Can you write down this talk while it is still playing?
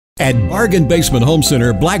At Bargain Basement Home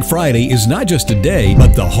Center, Black Friday is not just today,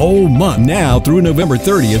 but the whole month. Now through November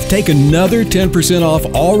 30th, take another 10% off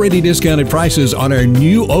already discounted prices on our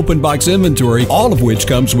new open box inventory, all of which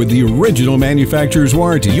comes with the original manufacturer's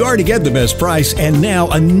warranty. You already get the best price, and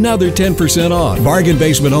now another 10% off. Bargain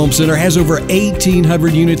Basement Home Center has over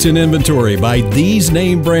 1,800 units in inventory by these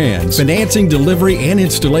name brands. Financing, delivery, and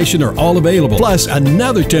installation are all available, plus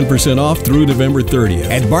another 10% off through November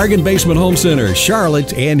 30th at Bargain Basement Home Center,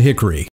 Charlotte and Hickory.